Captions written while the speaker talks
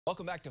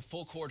Welcome back to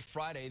Full Court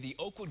Friday. The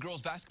Oakwood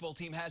girls basketball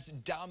team has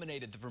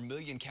dominated the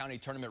Vermilion County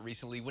tournament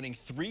recently, winning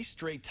 3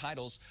 straight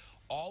titles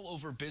all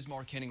over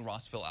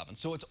Bismarck-Henning-Rossville-Alvin.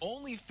 So it's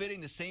only fitting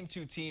the same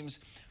two teams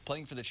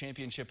playing for the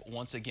championship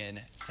once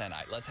again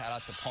tonight. Let's head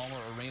out to Palmer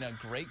Arena.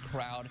 Great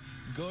crowd,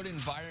 good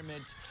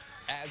environment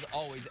as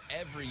always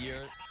every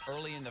year.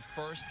 Early in the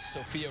first,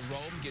 Sophia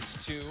Rome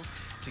gets 2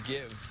 to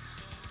give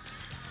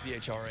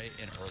VHRA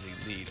an early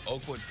lead.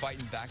 Oakwood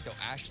fighting back though.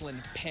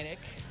 Ashlyn Pinnock,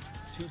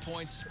 2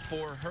 points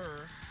for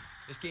her.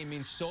 This game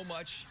means so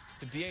much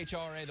to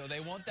VHRA, though. They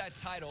want that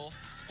title.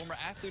 Former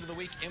Athlete of the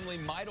Week, Emily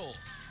Meidel,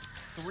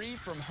 3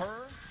 from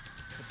her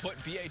to put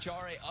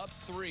VHRA up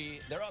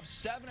 3. They're up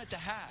 7 at the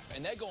half,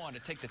 and they go on to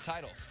take the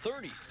title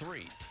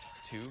 33-19.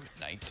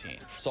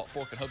 Salt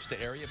Fork and Hope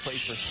State area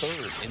played for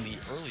 3rd in the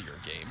earlier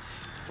game.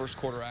 First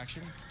quarter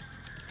action.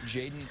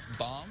 Jaden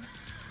Baum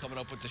coming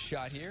up with the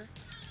shot here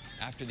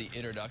after the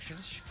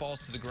introductions. She falls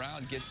to the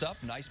ground, gets up,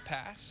 nice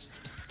pass.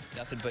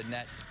 Nothing but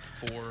net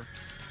for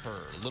her.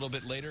 A little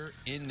bit later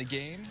in the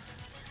game,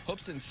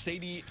 Hoops and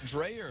Sadie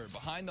Dreyer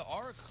behind the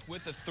arc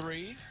with a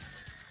 3.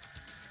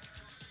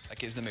 That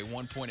gives them a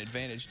 1-point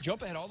advantage.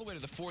 Jump ahead all the way to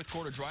the 4th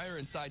quarter. Dreyer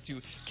inside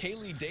to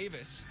Kaylee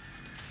Davis.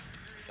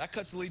 That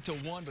cuts the lead to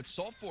 1, but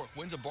Salt Fork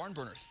wins a barn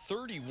burner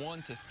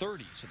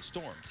 31-30. So the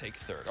Storm take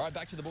 3rd. All right,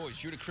 back to the boys.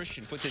 Judah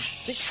Christian puts its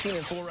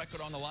 16-4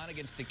 record on the line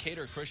against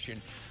Decatur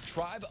Christian.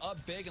 Tribe up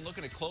big and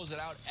looking to close it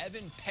out.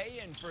 Evan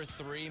Payen for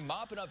 3,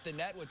 mopping up the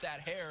net with that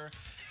hair.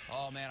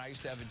 Oh, man, I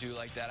used to have a do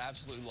like that.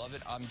 Absolutely love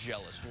it. I'm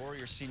jealous.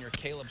 Warrior senior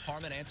Caleb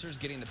Harmon answers,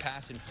 getting the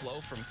pass and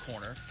flow from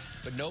corner.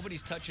 But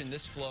nobody's touching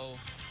this flow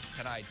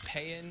tonight.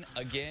 Payen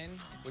again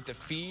with the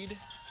feed.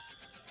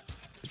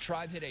 The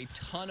Tribe hit a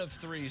ton of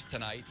 3s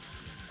tonight,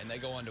 and they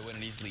go on to win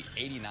it easily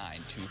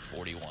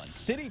 89-41.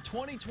 City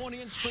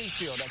 2020 in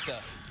Springfield at the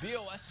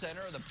BOS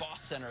Center, or the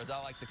Boss Center as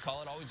I like to call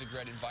it. Always a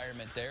great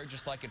environment there,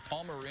 just like at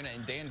Palmer Arena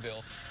in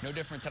Danville. No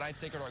different tonight.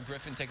 Sacred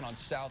Heart-Griffin taking on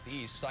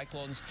Southeast.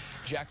 Cyclones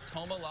Jack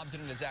Toma lobs it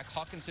into Zach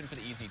Hawkinson for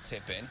the easy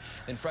tip in.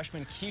 Then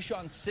freshman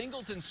Keyshawn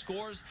Singleton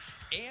scores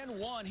and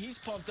 1. He's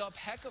pumped up.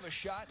 Heck of a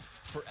shot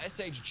for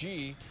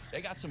SHG.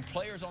 They got some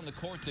players on the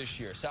court this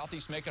year.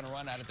 Southeast making a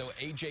run at it, though.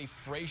 A.J.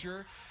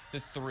 Frazier, the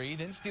 3,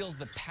 then steals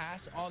the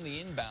pass on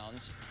the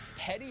inbounds.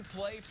 Heady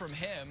play from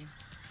him.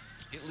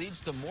 It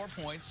leads to more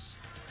points,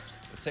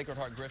 but Sacred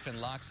Heart Griffin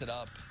locks it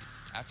up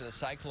after the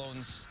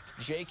Cyclones.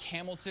 Jake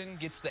Hamilton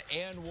gets the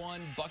and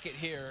 1 bucket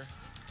here.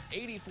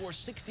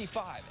 84-65,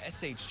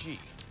 SHG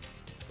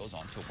goes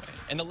on to win.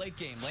 In the late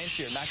game,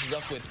 Lanphier matches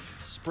up with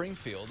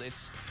Springfield.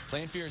 It's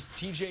Lanphier's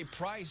TJ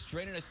Price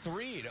draining a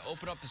 3 to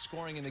open up the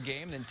scoring in the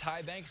game. Then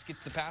Ty Banks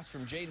gets the pass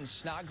from Jaden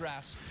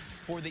Snodgrass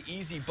for the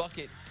easy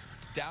bucket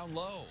down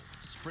low.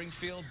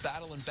 Springfield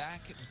battling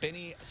back.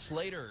 Benny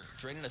Slater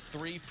draining a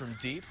 3 from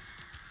deep.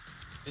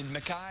 Then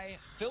Makai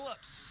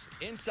Phillips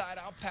inside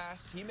out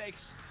pass. He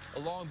makes a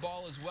long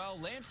ball as well.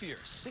 Lanphier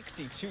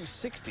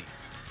 62-60.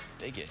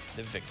 They get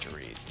the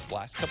victory.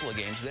 Last couple of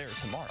games there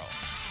tomorrow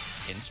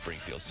in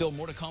Springfield. Still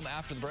more to come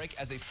after the break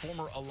as a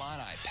former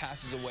Illini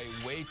passes away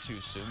way too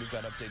soon. We've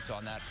got updates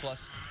on that.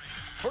 Plus,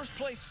 first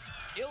place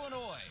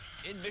Illinois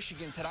in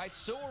Michigan tonight.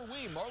 So are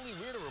we. Marley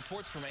Weirder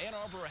reports from Ann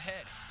Arbor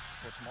ahead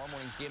for tomorrow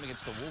morning's game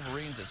against the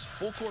Wolverines as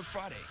Full Court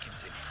Friday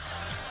continues.